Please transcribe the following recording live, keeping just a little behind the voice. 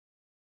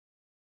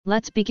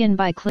Let's begin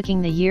by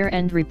clicking the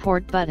Year-End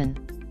Report button.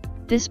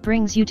 This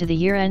brings you to the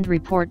Year-End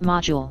Report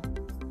module.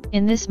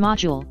 In this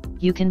module,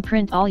 you can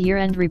print all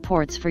year-end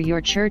reports for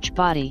your church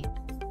body.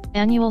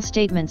 Annual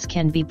statements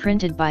can be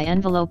printed by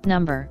envelope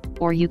number,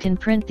 or you can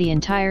print the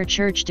entire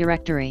church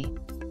directory.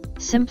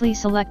 Simply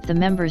select the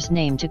member's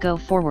name to go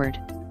forward.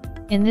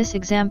 In this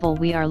example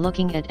we are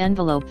looking at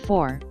envelope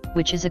 4,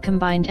 which is a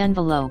combined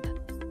envelope.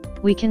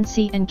 We can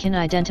see and can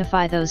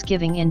identify those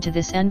giving into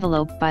this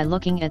envelope by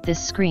looking at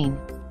this screen.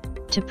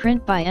 To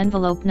print by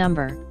envelope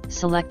number,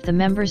 select the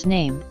member's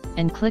name,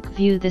 and click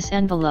View this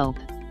envelope.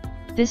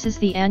 This is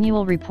the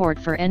annual report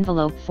for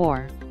envelope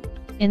 4.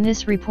 In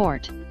this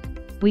report,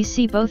 we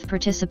see both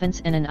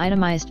participants and an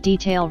itemized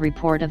detail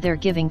report of their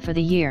giving for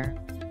the year.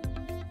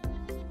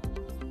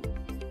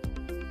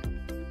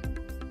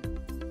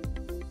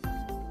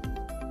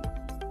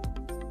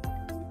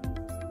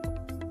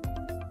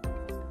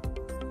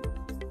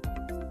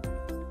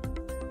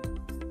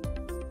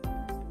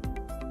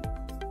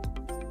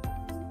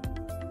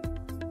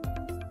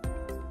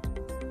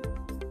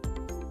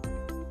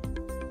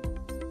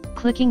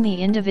 Clicking the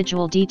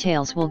individual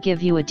details will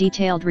give you a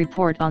detailed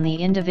report on the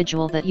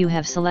individual that you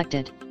have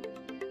selected.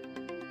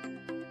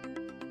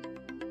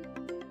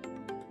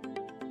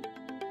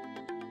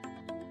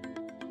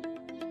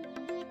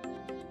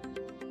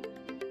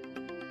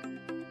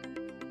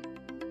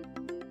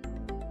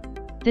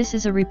 This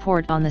is a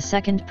report on the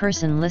second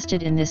person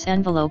listed in this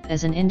envelope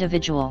as an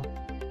individual.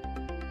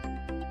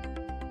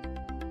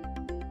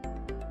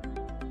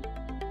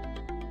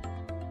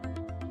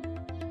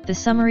 The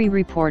summary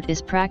report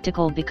is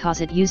practical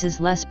because it uses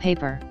less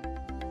paper.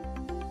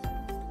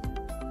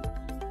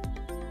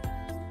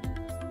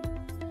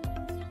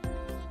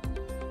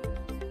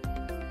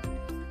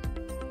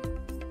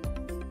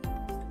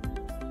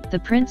 The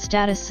print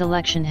status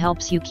selection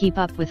helps you keep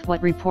up with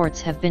what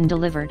reports have been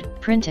delivered,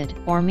 printed,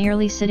 or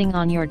merely sitting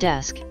on your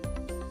desk.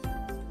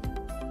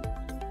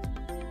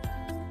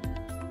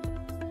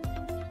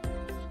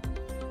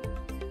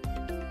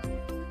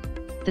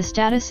 The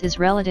status is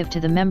relative to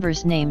the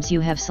members' names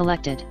you have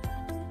selected.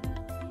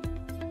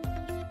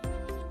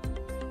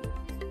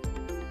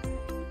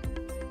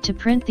 To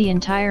print the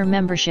entire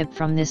membership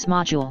from this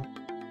module,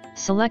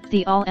 select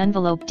the All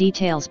Envelope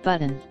Details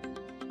button.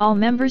 All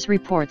members'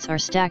 reports are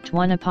stacked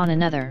one upon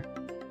another.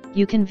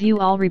 You can view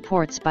all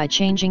reports by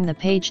changing the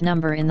page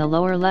number in the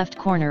lower left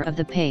corner of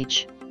the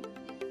page.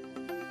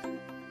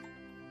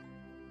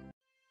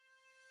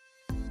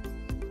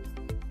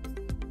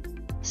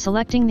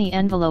 Selecting the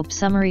Envelope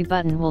Summary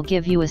button will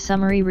give you a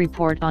summary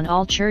report on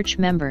all church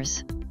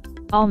members.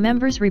 All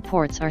members'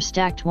 reports are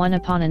stacked one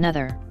upon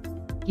another.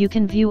 You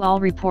can view all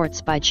reports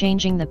by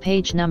changing the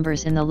page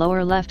numbers in the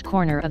lower left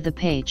corner of the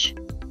page.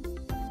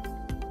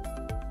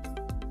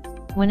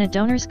 When a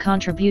donor's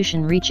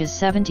contribution reaches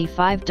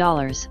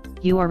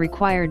 $75, you are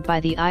required by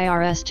the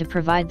IRS to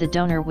provide the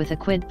donor with a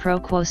quid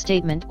pro quo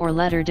statement or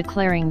letter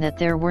declaring that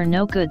there were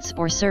no goods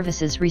or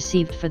services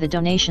received for the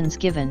donations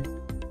given.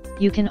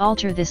 You can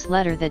alter this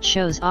letter that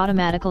shows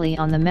automatically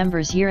on the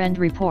member's year-end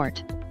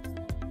report.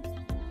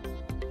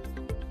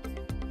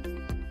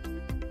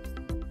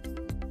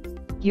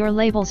 Your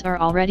labels are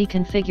already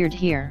configured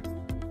here.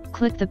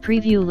 Click the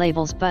Preview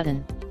Labels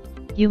button.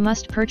 You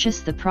must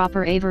purchase the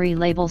proper Avery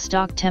label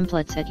stock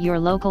templates at your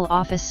local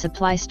office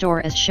supply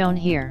store as shown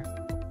here.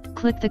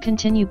 Click the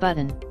Continue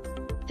button.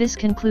 This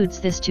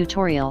concludes this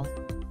tutorial.